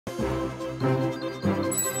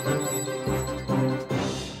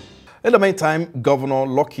In the meantime, Governor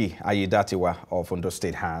Lucky Aiyedatiwa of Ondo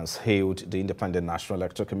State has hailed the Independent National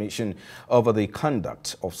Electoral Commission over the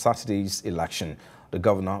conduct of Saturday's election. The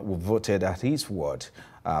governor, who voted at his ward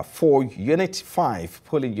for Unit 5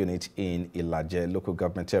 polling unit in Ilaje local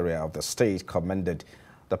government area of the state, commended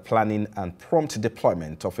the planning and prompt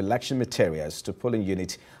deployment of election materials to polling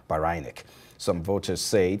unit by INEC. Some voters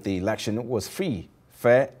say the election was free,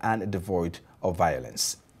 fair and devoid of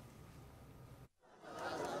violence.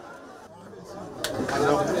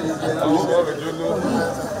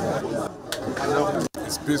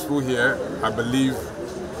 It's peaceful here. I believe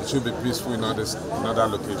it should be peaceful in other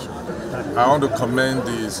locations. I want to commend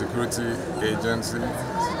the security agency,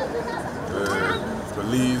 the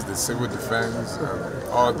police, the civil defense,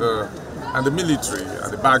 and the military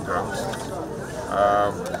at the background.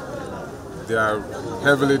 They are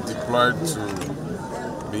heavily deployed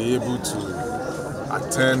to be able to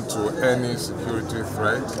attend to any security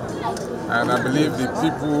threat, and I believe the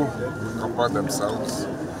people will comport themselves.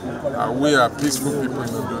 We are peaceful people in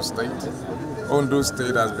Ondo State. Ondo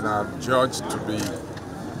State has been adjudged to be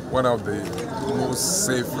one of the most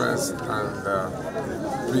safest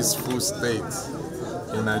and peaceful states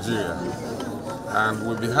in Nigeria, and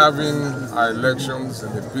we'll be having our elections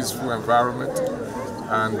in a peaceful environment,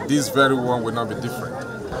 and this very one will not be different.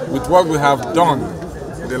 With what we have done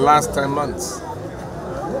in the last 10 months,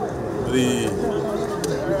 the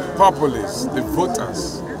populace, the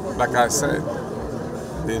voters, like I said,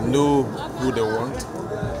 they know who they want,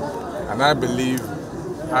 and I believe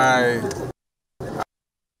I am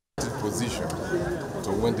in a position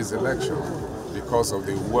to win this election because of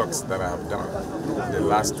the works that I have done in the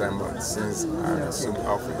last 10 months since I assumed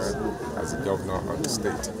office as the governor of the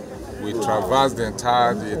state. We traversed the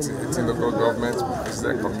entire 18 local governments, we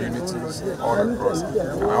visited communities all across.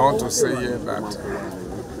 And I want to say here that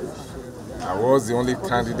I was the only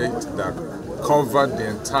candidate that covered the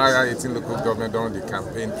entire 18 local government during the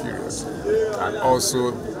campaign period, and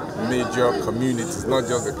also major communities, not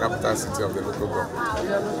just the capital city of the local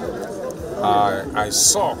government. I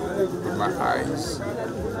saw with my eyes,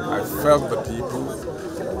 I felt the people,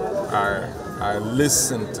 I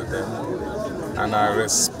listened to them, and I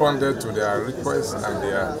responded to their requests and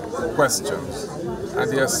their questions. And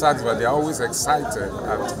they are satisfied, they are always excited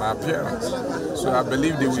at my appearance. So I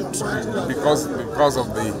believe they will, because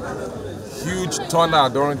of the huge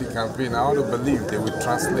turnout during the campaign, I want to believe they will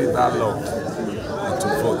translate that love into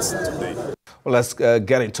votes today. Well, let's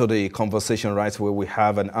get into the conversation right where we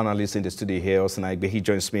have an analyst in the studio here, Aigbe. He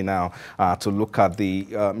joins me now to look at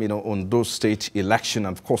the, Ondo State election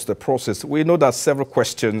and, of course, the process. We know that several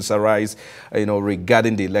questions arise,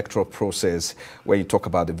 regarding the electoral process. When you talk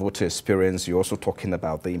about the voter experience, you're also talking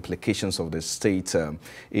about the implications of the state,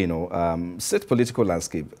 state political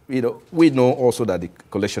landscape. We know also that the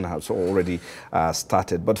coalition has already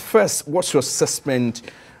started. But first, what's your assessment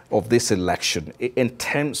of this election in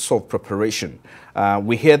terms of preparation?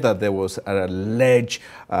 We hear that there was an alleged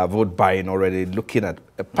vote buying already, looking at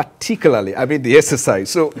particularly, the exercise.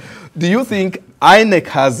 So do you think INEC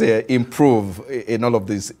has improved in all of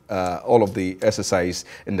the exercise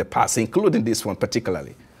in the past, including this one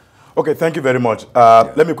particularly? Okay, thank you very much.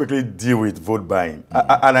 Let me quickly deal with vote buying.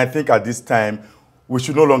 And I think at this time, we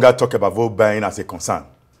should no longer talk about vote buying as a concern,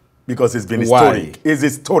 because it's been historic. It's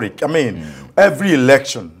historic. Every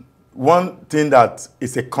election, one thing that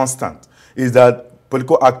is a constant is that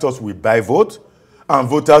political actors will buy vote and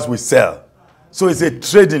voters will sell. So it's a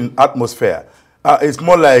trading atmosphere. It's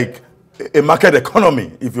more like a market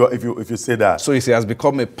economy, if you say that. So it has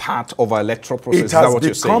become a part of our electoral process. It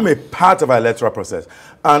has become a part of our electoral process.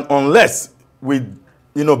 And unless we,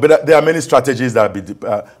 but there are many strategies that will be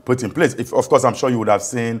put in place. Of course, I'm sure you would have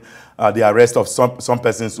seen the arrest of some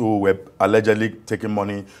persons who were allegedly taking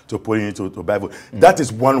money to put into to buy vote. That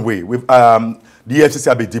is one way. With the EFCC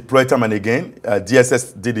have been deployed time and again.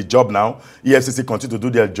 DSS did the job now. EFCC continue to do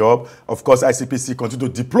their job. Of course, ICPC continue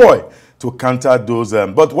to deploy to counter those.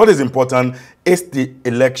 But what is important is the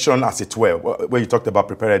election as it were, where you talked about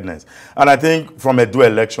preparedness. And I think from a dual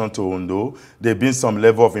election to Ondo, there's been some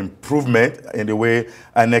level of improvement in the way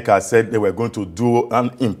INEC has said they were going to do an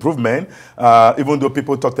improvement, even though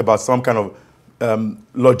people talked about some kind of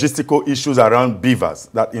logistical issues around beavers,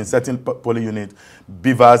 that in certain polling units,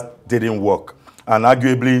 beavers didn't work. And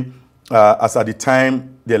arguably, as at the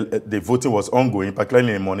time the voting was ongoing, particularly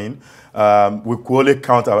in the morning, we could only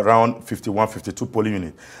count around 51, 52 polling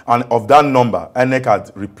units. And of that number, INEC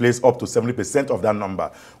had replaced up to 70% of that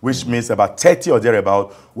number, which means about 30 or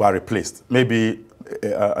thereabout were replaced. Maybe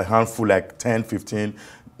a handful, like 10, 15,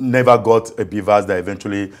 never got a beavers that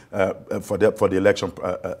eventually for the election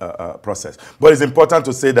process. But it's important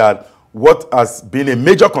to say that what has been a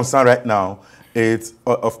major concern right now is,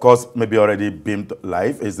 of course, maybe already beamed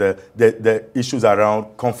live, is the issues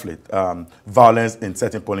around conflict, violence in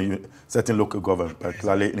certain local government,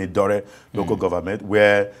 particularly in Idore local government,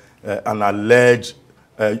 where an alleged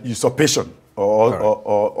usurpation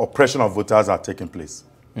or oppression of voters are taking place.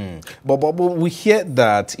 But we hear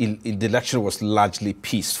that the election was largely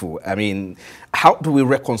peaceful. I mean, how do we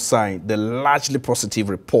reconcile the largely positive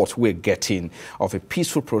report we're getting of a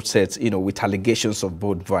peaceful process, with allegations of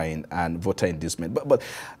vote buying and voter inducement? But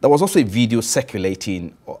there was also a video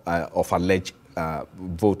circulating of alleged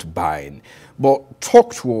vote buying. But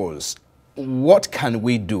talk to us, what can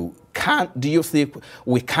we do? Do you think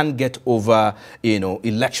we can get over,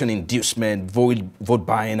 election inducement, vote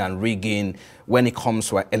buying and rigging when it comes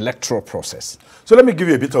to our electoral process? So let me give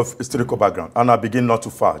you a bit of historical background, and I'll begin not too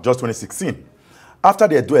far, just 2016. After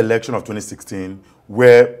the Edo election of 2016,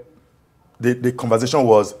 where the conversation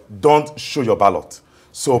was, don't show your ballot.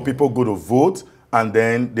 So people go to vote, and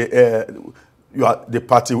then the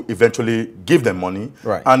party eventually give them money.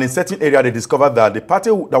 Right. And in certain area, they discovered that the party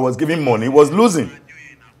that was giving money was losing.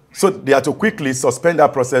 So they had to quickly suspend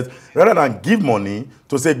that process rather than give money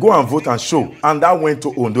to say, go and vote and show. And that went to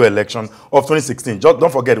Ondo election of 2016.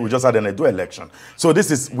 Don't forget, we just had an Edo election. So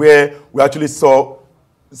this is where we actually saw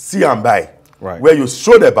see and buy, right, where you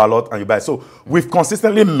show the ballot and you buy. So we've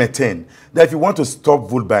consistently maintained that if you want to stop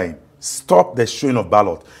vote buying, stop the showing of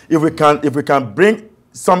ballot. If we can bring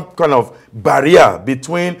some kind of barrier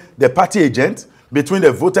between the party agent, between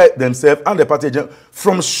the voter themselves and the party agent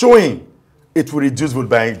from showing, it will reduce vote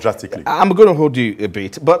buying drastically. I'm going to hold you a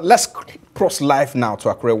bit, but let's cross live now to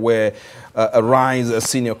Accra, where a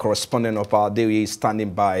senior correspondent of Adeoye is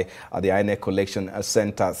standing by at the INEC Collection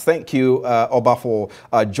Center. Thank you, Oba, for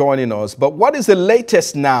joining us. But what is the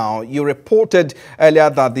latest now? You reported earlier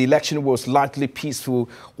that the election was largely peaceful.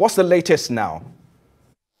 What's the latest now?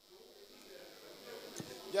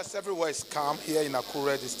 Yes, everywhere is calm here in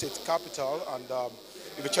Akure, the state capital, and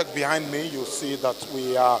if you check behind me, you'll see that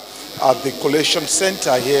we are at the collation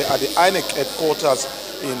center here at the INEC headquarters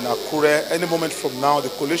in Akure. Any moment from now, the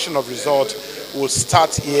collation of results will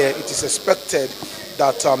start here. It is expected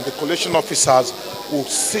that the collation officers will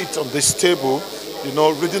sit on this table,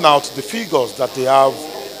 reading out the figures that they have,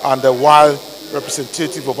 and while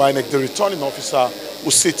representative of INEC, the returning officer,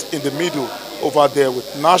 will sit in the middle over there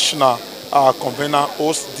with national convener,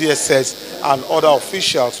 host, DSS, and other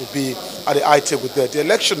officials will be at the high table there. The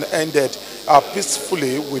election ended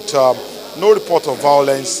peacefully with no report of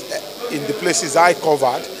violence in the places I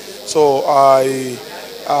covered. So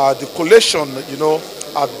the collation,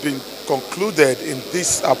 had been concluded in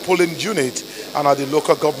this polling unit and at the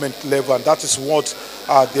local government level, and that is what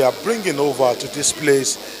they are bringing over to this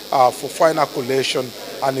place for final collation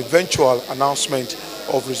and eventual announcement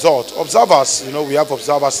of result. Observers, we have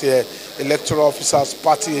observers here, electoral officers,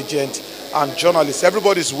 party agents, and journalists.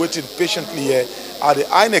 Everybody is waiting patiently here at the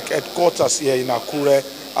INEC headquarters here in Akure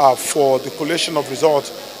for the collation of results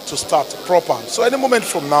to start proper. So any moment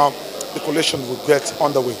from now, the collation will get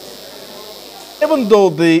underway. Even though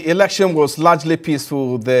the election was largely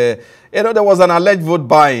peaceful, there was an alleged vote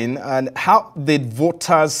buying, and how did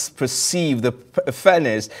voters perceive the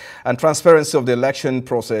fairness and transparency of the election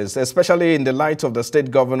process, especially in the light of the state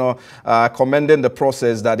governor commending the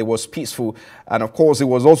process that it was peaceful, and of course, it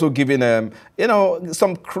was also giving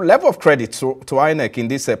some level of credit to INEC in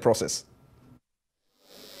this process?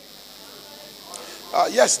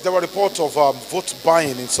 Yes, there were reports of vote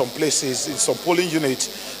buying in some places, in some polling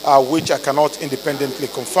units, which I cannot independently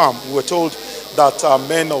confirm. We were told that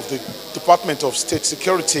men of the Department of State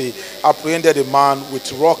Security apprehended a man with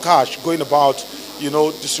raw cash going about,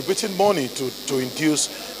 distributing money to induce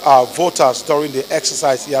voters during the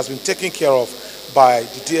exercise. He has been taken care of by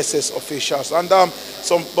the DSS officials. And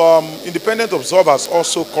some independent observers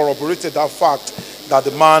also corroborated that fact that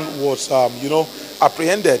the man was,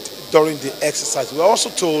 apprehended during the exercise. We were also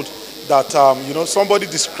told that, somebody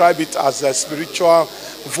described it as a spiritual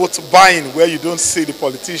vote buying, where you don't see the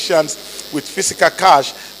politicians with physical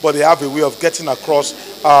cash, but they have a way of getting across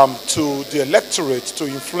to the electorate to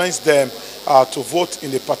influence them to vote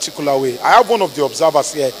in a particular way. I have one of the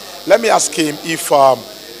observers here. Let me ask him if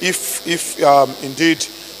indeed,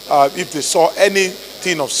 if they saw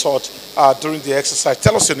anything of sort during the exercise.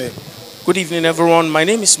 Tell us your name. Good evening, everyone. My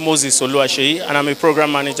name is Moses Oluwaseyi, and I'm a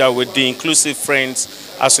program manager with the Inclusive Friends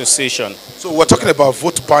Association. So we're talking about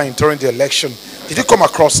vote buying during the election. Did you come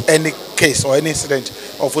across any case or any incident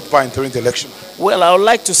of vote buying during the election? Well, I would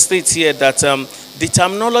like to state here that The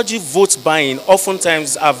terminology vote buying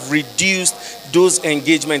oftentimes have reduced those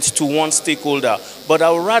engagements to one stakeholder. But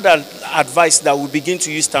I would rather advise that we begin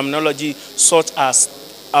to use terminology such as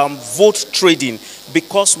vote trading,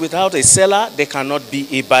 because without a seller, there cannot be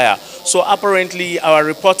a buyer. So apparently, our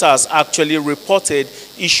reporters actually reported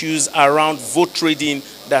issues around vote trading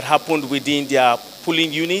that happened within their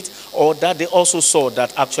polling unit, or that they also saw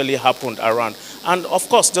that actually happened around. And of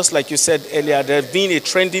course, just like you said earlier, there have been a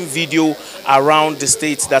trending video around the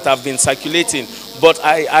states that have been circulating. But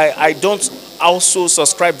I don't also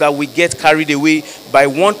subscribe that we get carried away by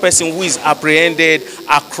one person who is apprehended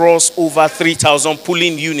across over 3,000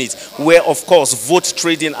 polling units, where, of course, vote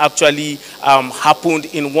trading actually happened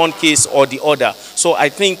in one case or the other. So I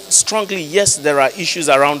think strongly, yes, there are issues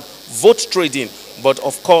around vote trading, but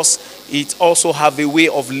of course, it also have a way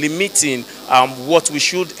of limiting what we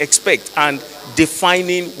should expect and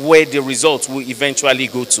defining where the results will eventually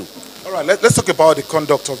go to. All right, let's talk about the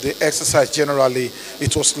conduct of the exercise generally.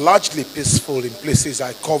 It was largely peaceful in places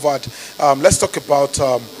I covered. Let's talk about,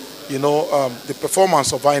 the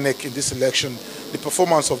performance of INEC in this election, the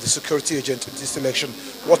performance of the security agent in this election.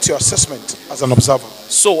 What's your assessment as an observer?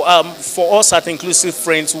 So for us at Inclusive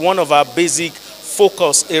Friends, one of our basic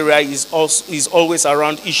focus area is always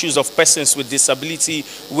around issues of persons with disability,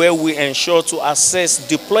 where we ensure to assess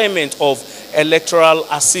deployment of electoral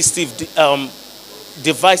assistive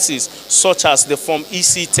devices such as the form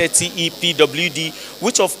EC30 EPWD,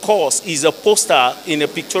 which of course is a poster in a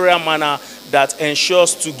pictorial manner that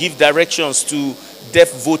ensures to give directions to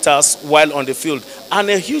deaf voters while on the field, and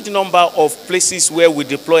a huge number of places where we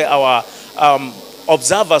deploy our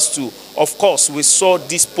observers to. Of course, we saw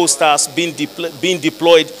these posters being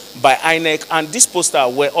deployed by INEC, and these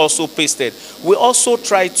posters were also pasted. We also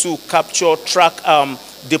try to track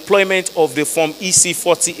deployment of the form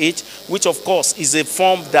EC40H, which of course is a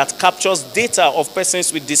form that captures data of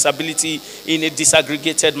persons with disability in a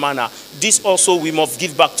disaggregated manner. This also we must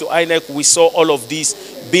give back to INEC. We saw all of these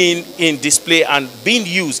being in display and being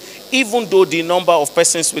used, even though the number of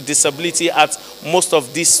persons with disability at most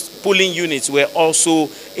of these polling units were also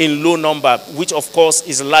in low number, which of course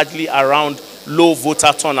is largely around low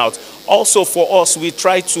voter turnout. Also for us, we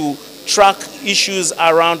try to track issues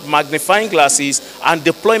around magnifying glasses and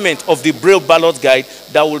deployment of the Braille ballot guide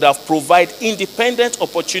that would have provided independent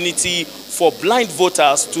opportunity for blind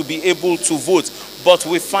voters to be able to vote. But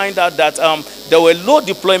we find out that there were low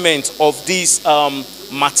deployment of these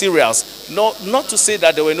materials. Not to say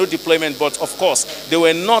that there were no deployment, but of course, they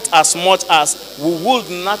were not as much as we would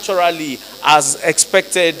naturally as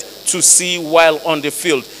expected to see while on the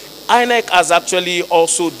field. INEC has actually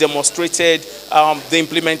also demonstrated the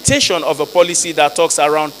implementation of a policy that talks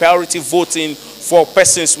around priority voting for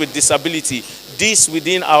persons with disability. This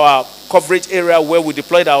within our coverage area where we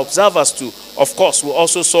deployed our observers to. Of course, we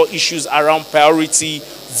also saw issues around priority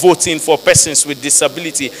voting for persons with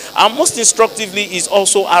disability. And most instructively is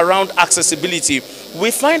also around accessibility.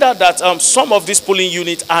 We find out that some of these polling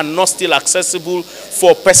units are not still accessible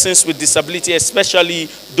for persons with disability, especially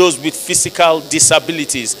those with physical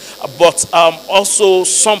disabilities. But also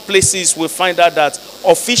some places we find out that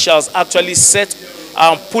officials actually set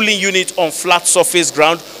polling units on flat surface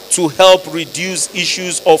ground to help reduce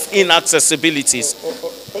issues of inaccessibilities.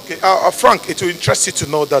 Okay, Frank, it will interest you to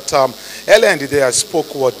know that earlier in the day I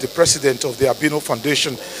spoke with the president of the Albino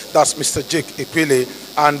Foundation, that's Mr. Jake Epele,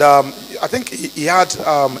 and I think he had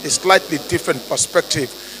a slightly different perspective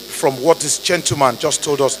from what this gentleman just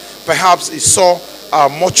told us. Perhaps he saw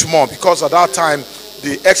much more, because at that time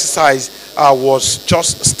the exercise was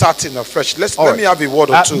just starting afresh. Let me have a word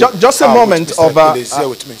or two. Just a moment, Oba.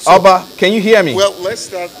 Oba, can you hear me? Well, let's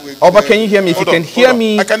start with... Oba, can you hear me? If you can hear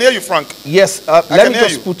me... I can hear you, Frank. Yes, let me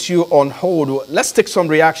just put you on hold. Let's take some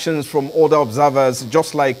reactions from other observers,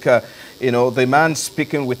 just like, the man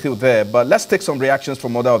speaking with you there. But let's take some reactions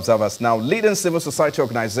from other observers. Now, leading civil society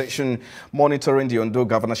organization monitoring the Ondo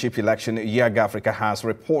governorship election, YIAGA Africa, has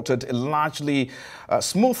reported a largely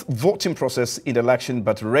smooth voting process in the election,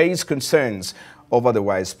 but raised concerns over the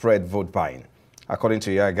widespread vote buying. According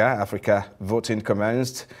to YIAGA Africa, voting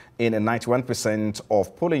commenced in 91%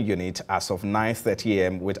 of polling units as of 9:30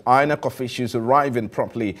 a.m., with INEC officials arriving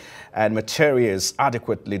promptly and materials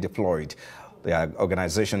adequately deployed. The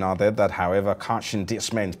organization added that, however, caution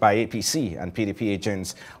dismissed by APC and PDP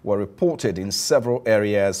agents were reported in several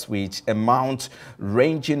areas, with amount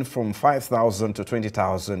ranging from 5,000 to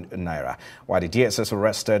 20,000 naira. While the DSS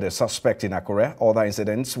arrested a suspect in Akure, other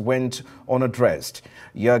incidents went unaddressed.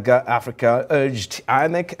 YIAGA Africa urged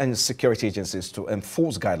INEC and security agencies to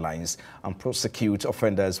enforce guidelines and prosecute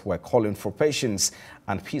offenders, who are calling for patience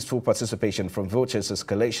and peaceful participation from voters as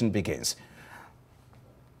escalation begins.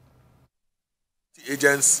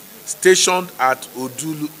 Agents stationed at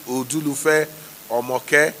Odulufe,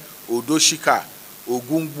 Omoke, Odoshika,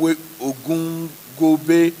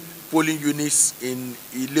 Ogungobe polling units in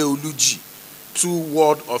Ileoluji, 2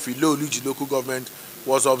 wards of Ileoluji local government,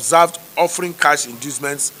 was observed offering cash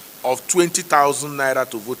inducements of 20,000 naira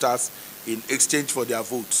to voters in exchange for their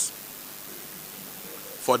votes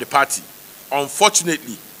for the party.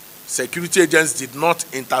 Unfortunately, security agents did not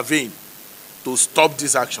intervene to stop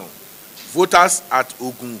this action. Voters at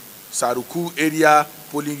Ogun Saruku area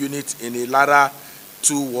polling unit in Ilara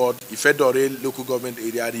 2 ward, Ifedore local government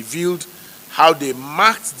area, revealed how they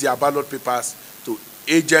marked their ballot papers to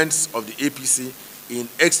agents of the APC in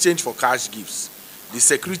exchange for cash gifts. The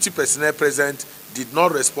security personnel present did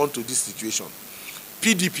not respond to this situation.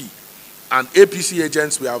 PDP and APC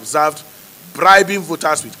agents were observed bribing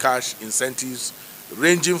voters with cash incentives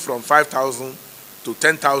ranging from 5,000 to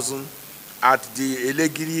 10,000 at the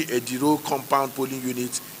Elegiri Ediro compound polling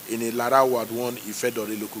unit in Ilara Ward 1,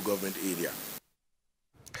 Ifedore local government area.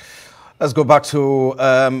 Let's go back to,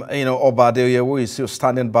 Oba Adeoye, who is still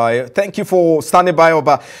standing by. Thank you for standing by,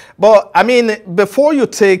 Oba. But, I mean, before you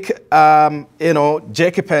take,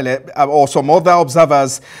 Jeke Pele or some other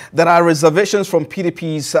observers, there are reservations from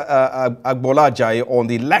PDP's Agbola Ajayi on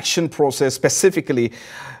the election process specifically.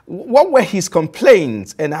 What were his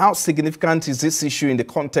complaints and how significant is this issue in the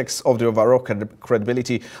context of the overall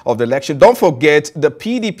credibility of the election? Don't forget, the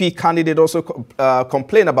PDP candidate also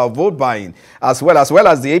complained about vote buying as well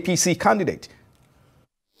as the APC candidate.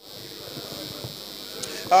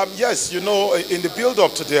 Yes, in the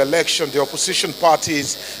build-up to the election, the opposition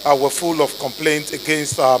parties were full of complaints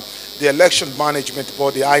against the election management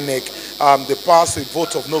body, INEC. They passed a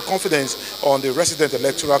vote of no confidence on the Resident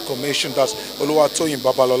Electoral Commission, that's Oluwatoyin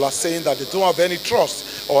Babalola, saying that they don't have any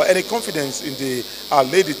trust or any confidence in the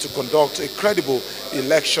lady to conduct a credible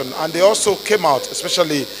election. And they also came out,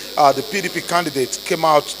 especially the PDP candidates, came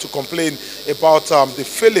out to complain about the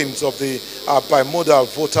failings of the bimodal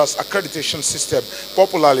voters accreditation system,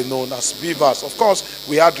 popularly known as BVAS. Of course,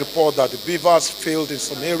 we had report that the BVAS failed in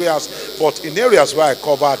some areas, but in areas where I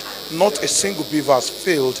covered, not a single BVAS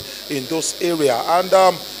failed in those areas. And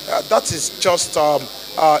that is just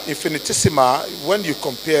infinitesimal when you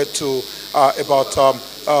compare to about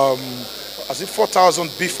 4,000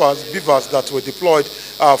 BVAS that were deployed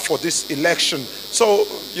for this election. So,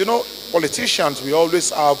 politicians, we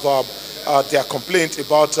always have their complaint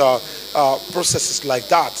about processes like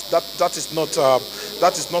that. That is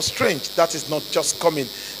not strange. That is not just coming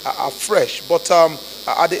fresh. But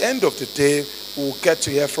at the end of the day, we'll get to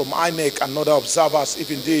hear from INEC and other observers if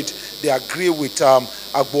indeed they agree with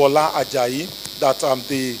Agbola Ajayi that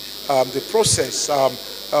the process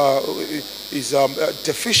is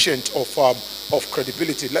deficient of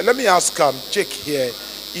credibility. Let me ask Jake here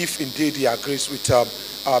if indeed he agrees with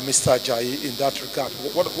Mr. Ajayi in that regard.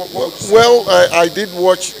 Well, I did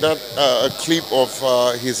watch that a clip of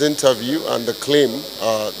his interview and the claim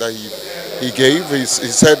that he gave. He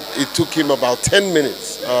said it took him about 10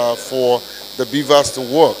 minutes for the BVAS to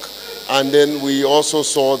work. And then we also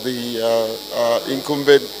saw the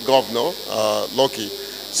incumbent governor, Lucky,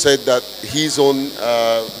 said that his own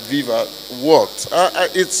Viva worked.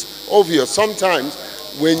 It's obvious. Sometimes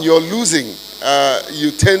when you're losing,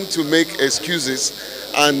 you tend to make excuses.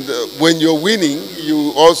 And when you're winning,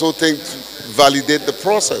 you also tend to validate the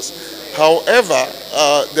process. However,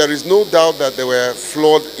 there is no doubt that there were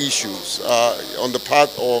flawed issues on the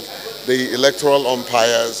part of the electoral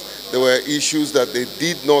umpires. There were issues that they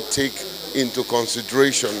did not take into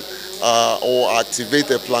consideration or activate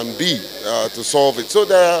a plan B to solve it. So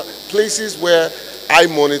there are places where I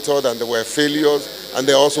monitored and there were failures, and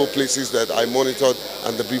there are also places that I monitored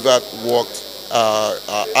and the BVAT worked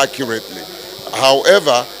accurately.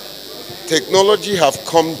 However, technology have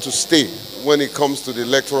come to stay when it comes to the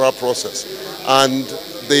electoral process. And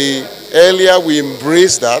the earlier we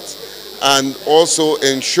embrace that and also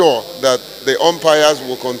ensure that the umpires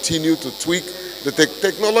will continue to tweak, the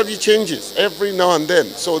technology changes every now and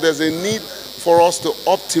then. So there's a need for us to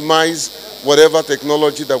optimize whatever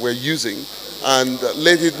technology that we're using and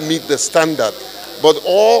let it meet the standard. But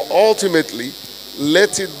ultimately,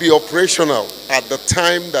 let it be operational at the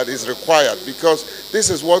time that is required, because this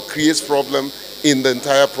is what creates problem in the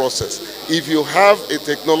entire process. If you have a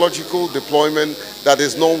technological deployment that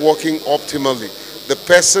is not working optimally, the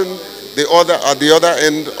person at the other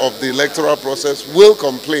end of the electoral process will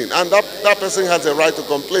complain, and that person has a right to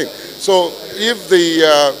complain. So if the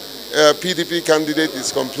PDP candidate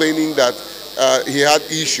is complaining that he had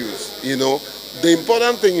issues, the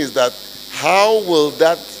important thing is that how will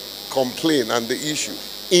that complaint and the issue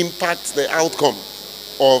impact the outcome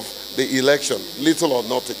of the election, little or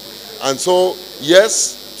nothing. And so, yes,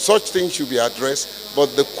 such things should be addressed,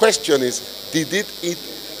 but the question is,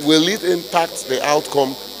 will it impact the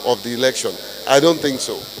outcome of the election? I don't think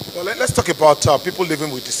so. Well, let's talk about people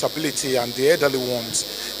living with disability and the elderly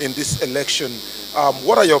ones in this election.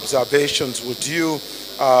 What are your observations? Would you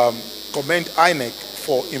commend INEC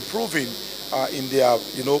for improving in their,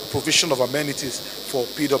 provision of amenities for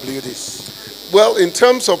PWDs? Well, in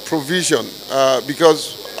terms of provision,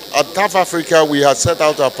 because at TAF Africa we have set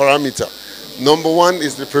out our parameter. Number one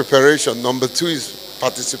is the preparation. Number two is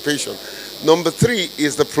participation. Number three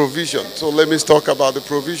is the provision. So let me talk about the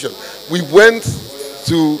provision. We went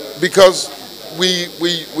to, because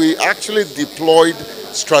we actually deployed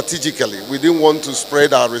strategically. We didn't want to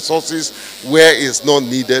spread our resources where it's not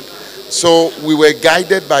needed. So we were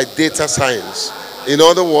guided by data science. In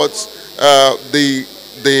other words,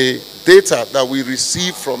 the data that we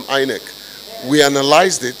received from INEC, we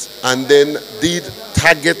analyzed it and then did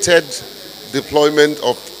targeted deployment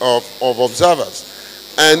of observers.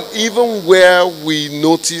 And even where we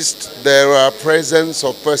noticed there are presence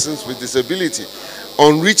of persons with disability,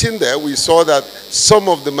 on reaching there, we saw that some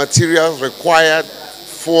of the materials required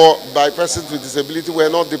by persons with disability were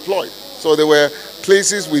not deployed. So there were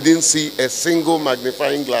places we didn't see a single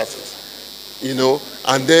magnifying glasses,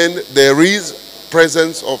 and then there is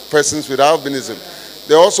presence of persons with albinism.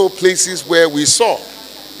 There are also places where we saw,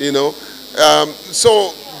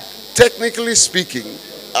 so technically speaking,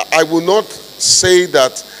 I will not say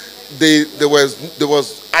that there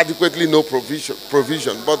was adequately no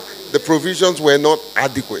provision, but the provisions were not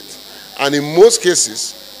adequate. And in most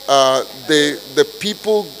cases, the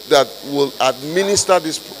people that will administer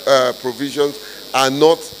these provisions are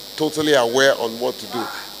not totally aware on what to do.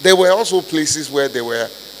 There were also places where they were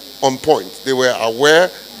on point. They were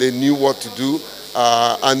aware, they knew what to do,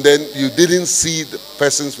 and then you didn't see the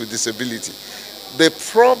persons with disability. The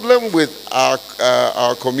problem with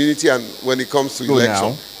our community and when it comes to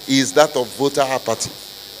election is that of voter apathy.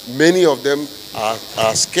 Many of them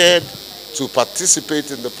are scared to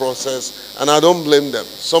participate in the process, and I don't blame them.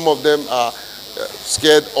 Some of them are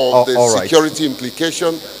scared of the security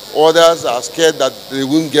implication. Others are scared that they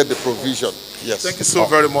won't get the provision. Yes. Thank you so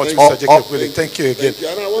very much, Mr. Jacob Willie. Thank you again. Thank you.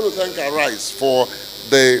 And I want to thank Arise for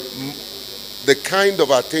the kind of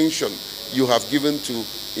attention you have given to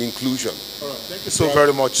inclusion. All right. Thank you so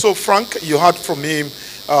very much. So, Frank, you heard from him.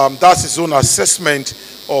 That's his own assessment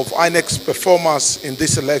of INEC's performance in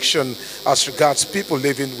this election as regards people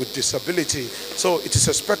living with disability. So it is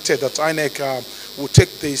expected that INEC will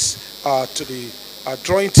take this to the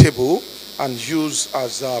drawing table and use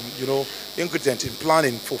as ingredient in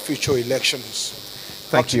planning for future elections.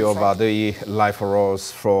 Thank you, Adeoye, live for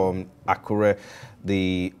us from Akure,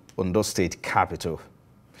 the Ondo State capital.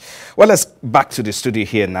 Well, let's back to the studio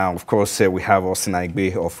here now. Of course, we have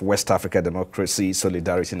Aigbe of West Africa Democracy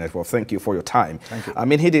Solidarity Network. Thank you for your time. Thank you. I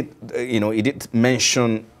mean, he did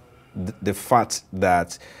mention the fact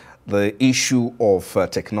that the issue of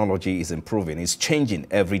technology is improving, it's changing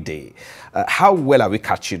every day. How well are we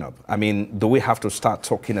catching up? I mean, do we have to start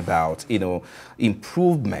talking about,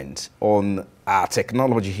 improvement on our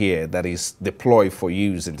technology here that is deployed for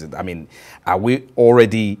use? I mean, are we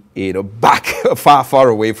already, back far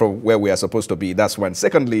away from where we are supposed to be? That's one.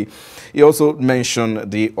 Secondly, he also mentioned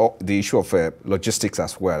the issue of logistics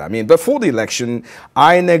as well. I mean, before the election,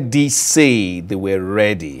 INEC did say they were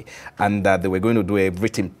ready and that they were going to do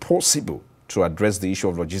everything possible to address the issue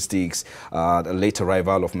of logistics. The late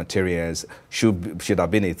arrival of materials should have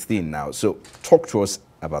been a thing now. So talk to us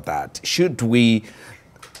about that.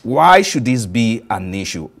 Why should this be an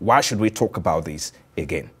issue? Why should we talk about this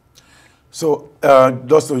again? So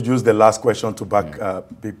just to use the last question to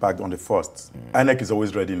be back on the first, INEC is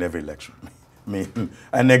always ready in every election. I mean,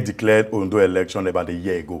 INEC declared Ondo election about a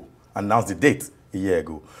year ago, announced the date a year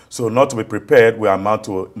ago. So not to be prepared will amount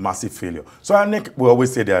to a massive failure. So INEC will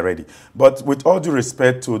always say they are ready. But with all due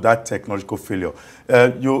respect to that technological failure,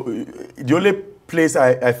 the only place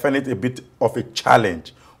I find it a bit of a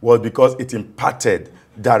challenge was because it impacted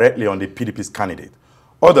directly on the PDP's candidate.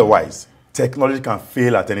 Otherwise, technology can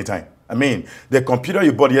fail at any time. I mean, the computer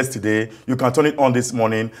you bought yesterday, you can turn it on this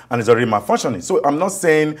morning and it's already malfunctioning. So I'm not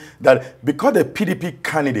saying that because the PDP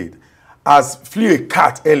candidate has flew a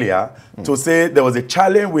cat earlier to say there was a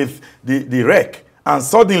challenge with the rec and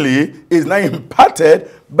suddenly it's now impacted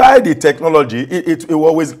by the technology. It was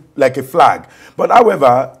always like a flag. But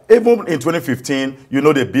however, even in 2015, you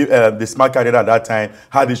know, the smart card at that time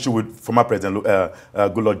had issue with former President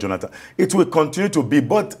Goodluck Jonathan. It will continue to be.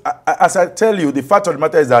 But as I tell you, the fact of the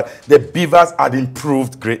matter is that the beavers had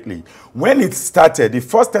improved greatly. When it started, the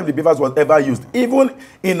first time the beavers was ever used, even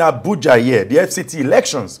in Abuja here, the FCT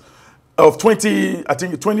elections of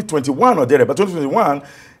 2021 or there, but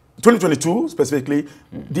 2022 specifically,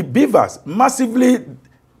 the beavers massively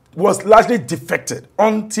was largely defected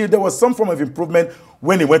until there was some form of improvement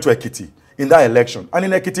when he went to Ekiti in that election. And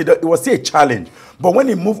in Ekiti, it was still a challenge. But when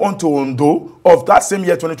he moved on to Ondo of that same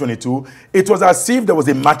year, 2022, it was as if there was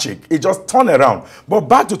a magic. It just turned around. But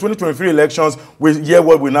back to 2023 elections, we hear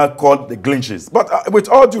what we now call the glitches. But with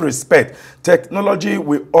all due respect, technology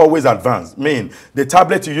will always advance. I mean, the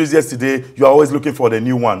tablet you used yesterday, you're always looking for the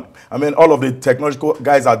new one. I mean, all of the technological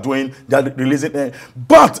guys are doing, they're releasing.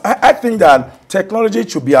 But I think that technology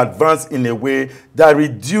should be advanced in a way that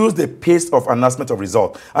reduces the pace of announcement of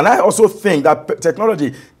results. And I also think that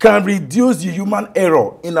technology can reduce the human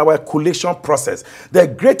error in our collation process. The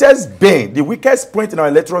greatest bane, the weakest point in our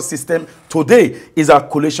electoral system today is our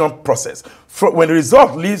collation process. When the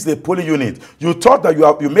result leaves the polling unit, you thought that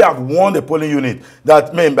you may have won the polling unit.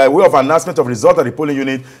 That means by way of announcement of result at the polling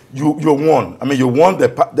unit, you won. I mean, you won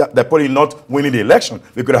the polling, not winning the election.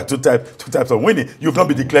 We could have two types of winning. You've not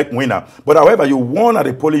been declared winner. But however, you won at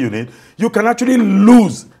the polling unit, you can actually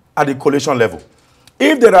lose at the collation level.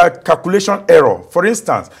 If there are calculation error, for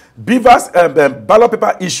instance, Beaver's ballot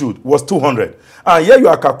paper issued was 200, and here you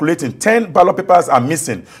are calculating 10 ballot papers are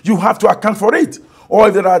missing, you have to account for it. Or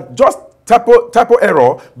if there are just typo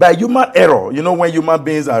error by human error, you know, when human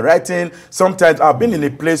beings are writing, sometimes I've been in a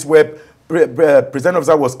place where president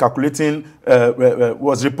officer was calculating,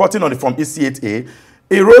 was reporting on the form EC8A,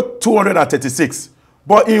 he wrote 236,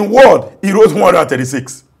 but in Word, he wrote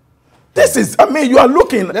 136. This is, I mean, you are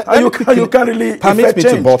looking, and you can't really permit me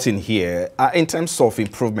change. to butt in here. In terms of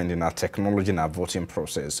improvement in our technology and our voting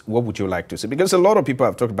process, what would you like to see? Because a lot of people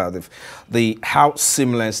have talked about how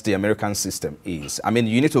seamless the American system is. I mean,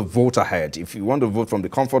 you need to vote ahead. If you want to vote from the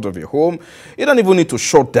comfort of your home, you don't even need to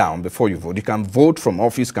shut down before you vote. You can vote from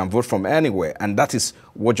office, you can vote from anywhere. And that is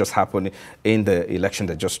what just happened in the election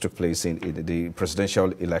that just took place in the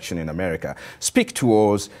presidential election in America. Speak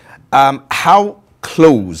to us, how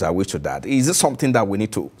close are we to that? Is it something that we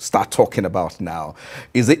need to start talking about now?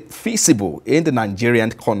 Is it feasible in the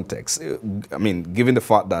Nigerian context? I mean, given the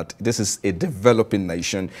fact that this is a developing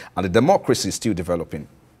nation and the democracy is still developing.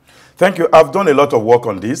 Thank you. I've done a lot of work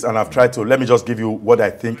on this, and I've tried to, let me just give you what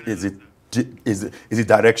I think is the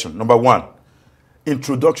direction. Number one,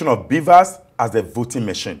 introduction of beavers as a voting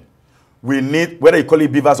machine. We need, whether you call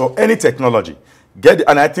it beavers or any technology,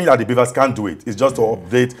 and I think that the beavers can do it. It's just to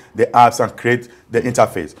update the apps and create the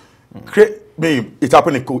interface. It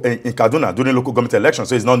happened in Kaduna during local government elections,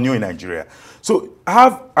 so it's not new in Nigeria. So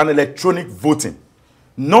have an electronic voting,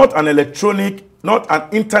 not an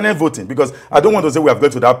internet voting, because I don't want to say we have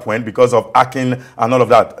got to that point because of hacking and all of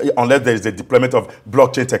that, unless there is a deployment of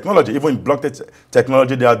blockchain technology. Even in blockchain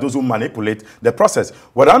technology, there are those who manipulate the process.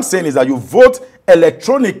 What I'm saying is that you vote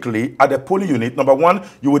electronically at the polling unit. Number one,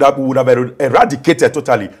 we would have eradicated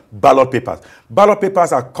totally ballot papers. Ballot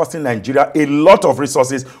papers are costing Nigeria a lot of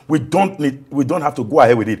resources. We don't have to go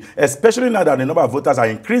ahead with it, especially now that the number of voters are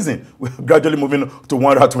increasing. We're gradually moving to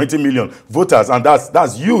 120 million voters, and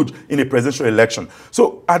that's huge in a presidential election.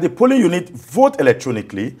 So at the polling unit, vote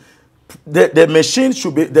electronically. The machine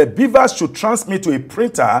should be, the beavers should transmit to a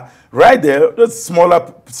printer right there, those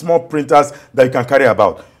small printers that you can carry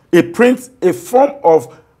about. It prints a form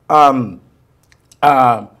of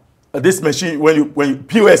this machine, when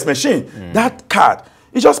POS machine, that card,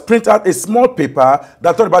 you just print out a small paper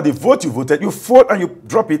that talks about the vote you voted, you vote and you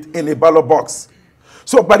drop it in a ballot box.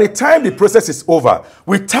 So by the time the process is over,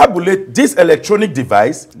 we tabulate this electronic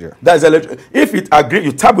device. Yeah. That is if it agrees,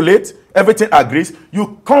 you tabulate, everything agrees,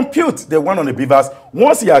 you compute the one on the beavers.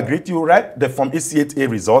 Once you agree, you write the form EC8A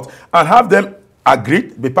result and have them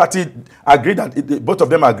agreed, the party agreed that both of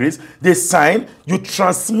them agrees, they sign, you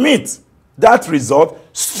transmit that result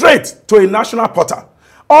straight to a national portal.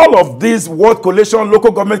 All of these ward collation,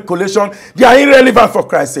 local government collation, they are irrelevant for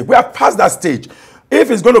Christ's sake. We are past that stage. If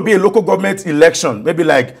it's going to be a local government election, maybe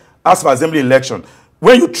like House of Assembly election,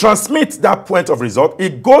 when you transmit that point of result,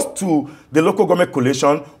 it goes to the local government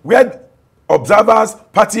collation where observers,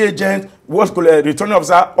 party agents, returning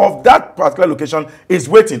officer of that particular location is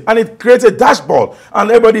waiting, and it creates a dashboard, and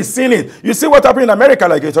everybody's seeing it. You see what happened in America,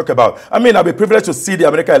 like you talk about. I mean, I'll be privileged to see the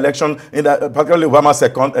American election, in particularly Obama's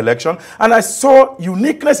second election, and I saw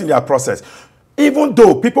uniqueness in their process. even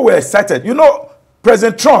though people were excited, you know,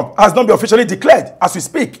 President Trump has not been officially declared as we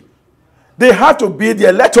speak. They have to be the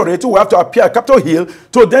electorate who have to appear at Capitol Hill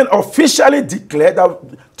to then officially declare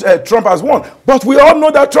that Trump has won. But we all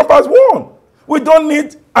know that Trump has won. We don't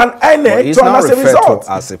need an INEC to announce a result.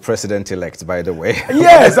 As a president-elect, by the way.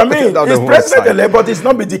 Yes, I mean, he's president-elect, but he's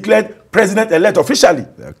not been declared president-elect officially.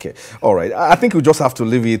 Okay, all right. I think we just have to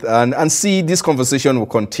leave it and see this conversation will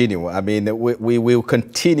continue. I mean, we will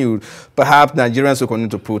continue. Perhaps Nigerians will continue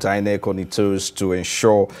to put INEC on its toes to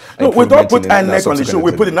ensure. No, we don't put INEC on the show.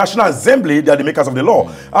 We put the National Assembly, they are the makers of the law.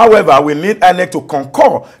 However, we need INEC to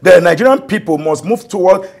concur. The Nigerian people must move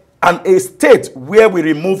toward a state where we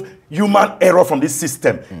remove human error from this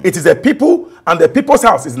system. It is the people, and the people's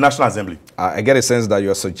house is the National Assembly. I get a sense that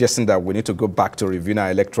you are suggesting that we need to go back to reviewing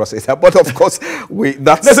our electoral system. But of course,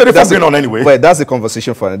 that's going on anyway. But that's a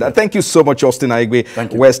conversation for that. Thank you so much, Austin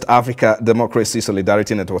Aigbe, West Africa Democracy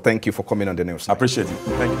Solidarity Network. Thank you for coming on the news. I appreciate it.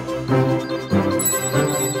 Thank you.